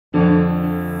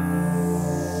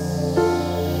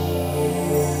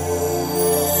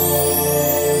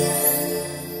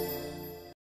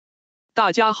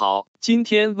大家好，今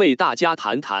天为大家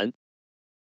谈谈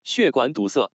血管堵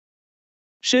塞。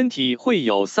身体会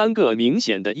有3个明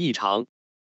显的异常，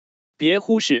别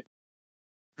忽视。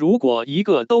如果一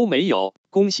个都没有，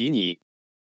恭喜你。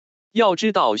要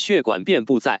知道血管遍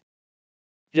布在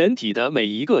人体的每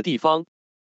一个地方，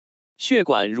血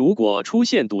管如果出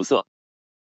现堵塞，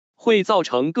会造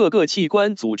成各个器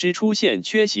官组织出现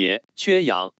缺血、缺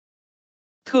氧，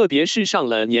特别是上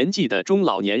了年纪的中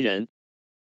老年人，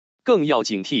更要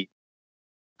警惕，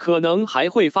可能还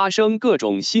会发生各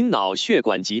种心脑血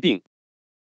管疾病。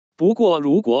不过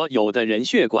如果有的人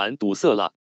血管堵塞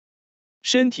了，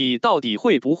身体到底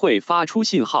会不会发出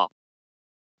信号？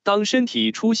当身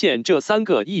体出现这3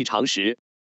个异常时，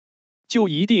就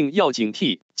一定要警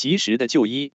惕，及时的就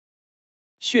医。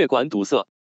血管堵塞，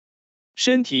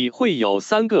身体会有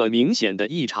3个明显的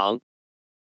异常，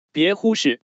别忽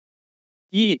视。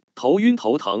1. 头晕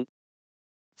头疼，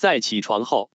在起床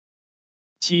后、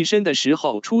起身的时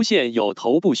候出现有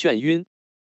头部眩晕，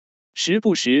时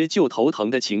不时就头疼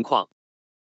的情况，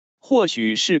或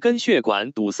许是跟血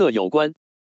管堵塞有关。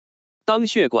当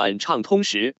血管畅通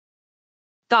时，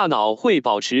大脑会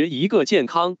保持一个健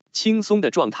康、轻松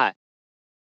的状态。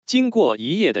经过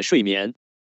一夜的睡眠，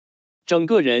整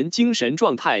个人精神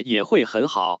状态也会很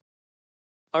好。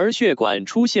而血管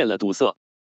出现了堵塞，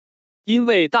因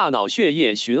为大脑血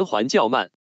液循环较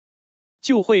慢，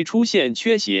就会出现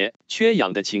缺血、缺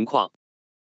氧的情况，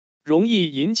容易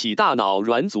引起大脑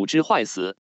软组织坏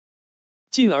死，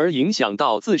进而影响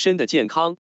到自身的健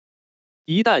康。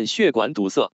一旦血管堵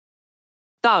塞，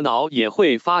大脑也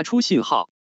会发出信号，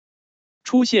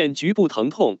出现局部疼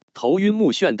痛、头晕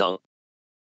目眩等。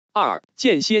2.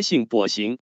 间歇性跛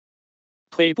行，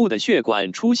腿部的血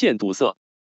管出现堵塞，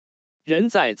人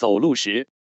在走路时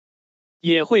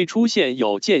也会出现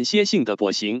有间歇性的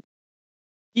跛行。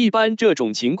一般这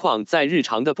种情况在日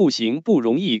常的步行不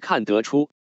容易看得出，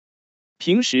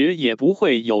平时也不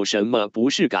会有什么不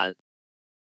适感。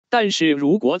但是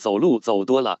如果走路走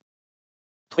多了，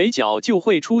腿脚就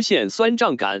会出现酸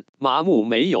胀感、麻木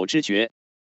没有知觉，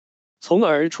从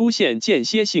而出现间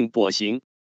歇性跛行。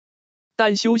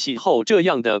但休息后这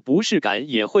样的不适感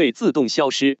也会自动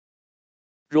消失，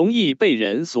容易被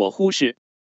人所忽视。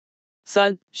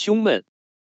3. 胸闷，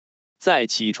在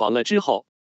起床了之后，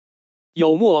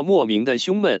有莫名的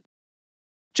胸闷，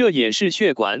这也是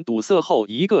血管堵塞后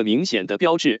一个明显的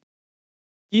标志。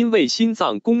因为心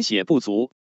脏供血不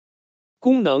足，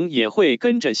功能也会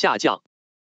跟着下降，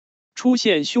出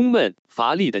现胸闷、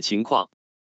乏力的情况。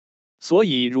所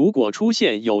以如果出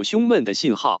现有胸闷的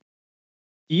信号，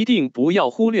一定不要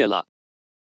忽略了，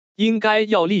应该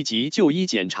要立即就医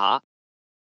检查，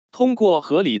通过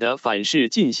合理的反式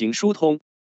进行疏通，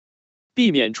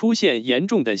避免出现严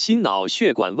重的心脑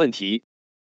血管问题，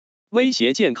威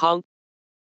胁健康。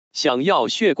想要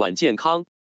血管健康，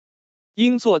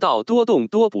应做到多动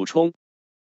多补充，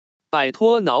摆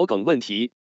脱脑梗问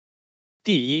题。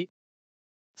第一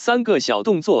，3个小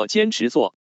动作坚持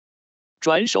做。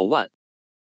转手腕，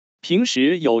平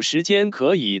时有时间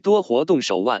可以多活动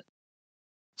手腕，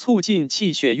促进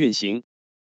气血运行，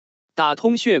打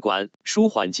通血管，舒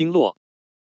缓经络。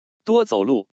多走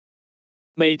路，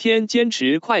每天坚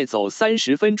持快走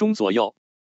30分钟左右，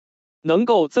能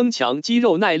够增强肌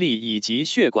肉耐力以及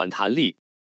血管弹力。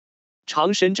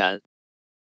常伸展，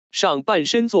上半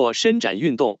身做伸展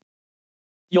运动，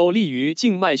有利于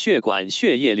静脉血管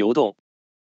血液流动，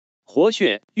活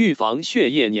血，预防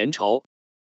血液粘稠。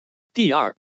第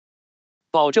二，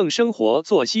保证生活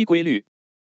作息规律。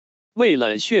为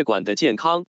了血管的健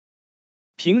康，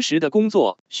平时的工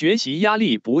作、学习压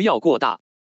力不要过大，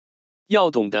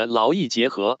要懂得劳逸结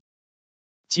合，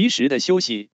及时的休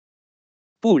息，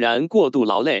不然过度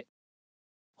劳累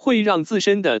会让自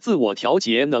身的自我调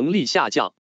节能力下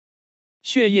降，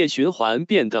血液循环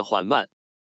变得缓慢，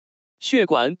血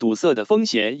管堵塞的风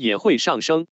险也会上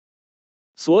升。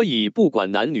所以不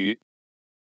管男女，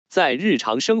在日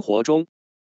常生活中，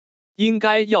应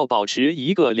该要保持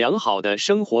一个良好的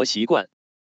生活习惯，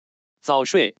早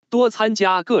睡，多参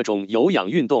加各种有氧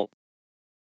运动，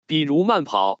比如慢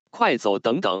跑、快走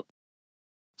等等，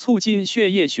促进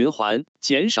血液循环，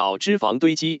减少脂肪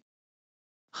堆积，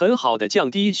很好的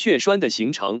降低血栓的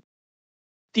形成。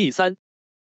第三，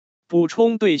补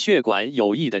充对血管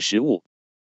有益的食物，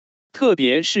特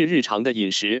别是日常的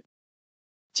饮食，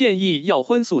建议要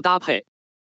荤素搭配，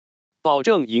保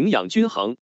证营养均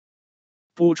衡，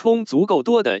补充足够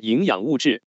多的营养物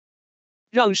质，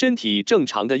让身体正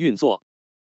常的运作。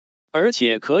而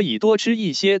且可以多吃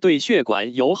一些对血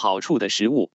管有好处的食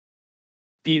物，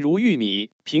比如玉米、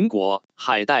苹果、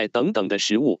海带等等的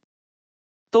食物，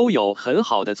都有很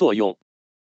好的作用。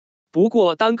不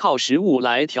过单靠食物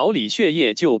来调理血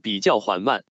液就比较缓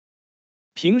慢。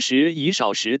平时宜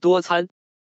少食多餐，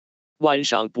晚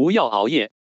上不要熬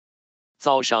夜，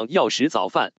早上要食早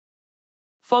饭。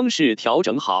方式调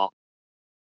整好，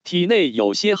体内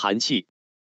有些寒气，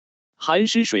寒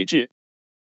湿水滞，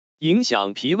影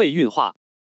响脾胃运化，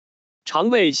肠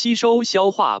胃吸收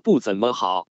消化不怎么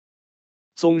好，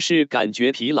总是感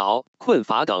觉疲劳、困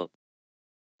乏等。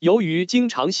由于经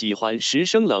常喜欢食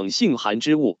生冷性寒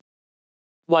之物，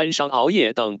晚上熬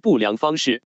夜等不良方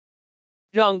式，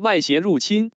让外邪入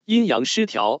侵，阴阳失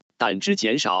调，胆汁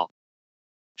减少，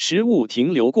食物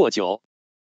停留过久，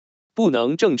不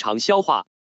能正常消化。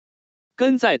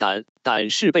根在胆，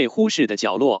胆是被忽视的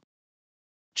角落。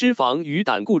脂肪与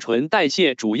胆固醇代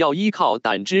谢主要依靠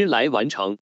胆汁来完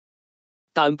成，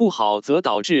胆不好则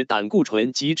导致胆固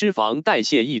醇及脂肪代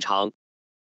谢异常，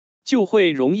就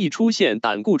会容易出现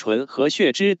胆固醇和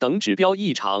血脂等指标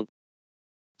异常，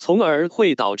从而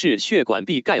会导致血管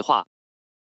壁钙化，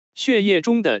血液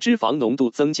中的脂肪浓度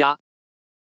增加，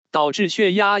导致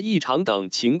血压异常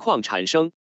等情况产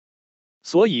生。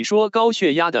所以说高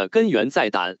血压的根源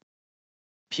在胆。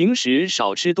平时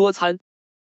少吃多餐，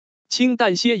清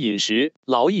淡些饮食，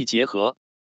劳逸结合，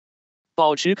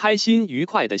保持开心愉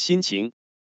快的心情。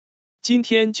今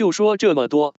天就说这么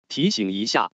多，提醒一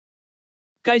下，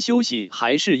该休息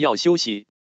还是要休息，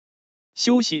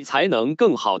休息才能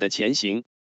更好的前行。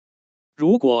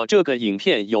如果这个影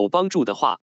片有帮助的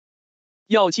话，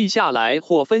要记下来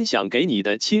或分享给你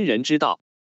的亲人知道。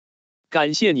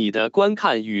感谢你的观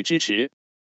看与支持，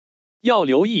要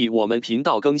留意我们频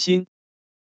道更新，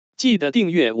记得订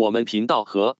阅我们频道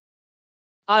和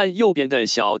按右边的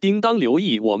小叮当留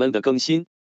意我们的更新。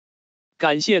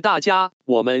感谢大家，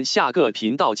我们下个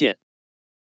频道见。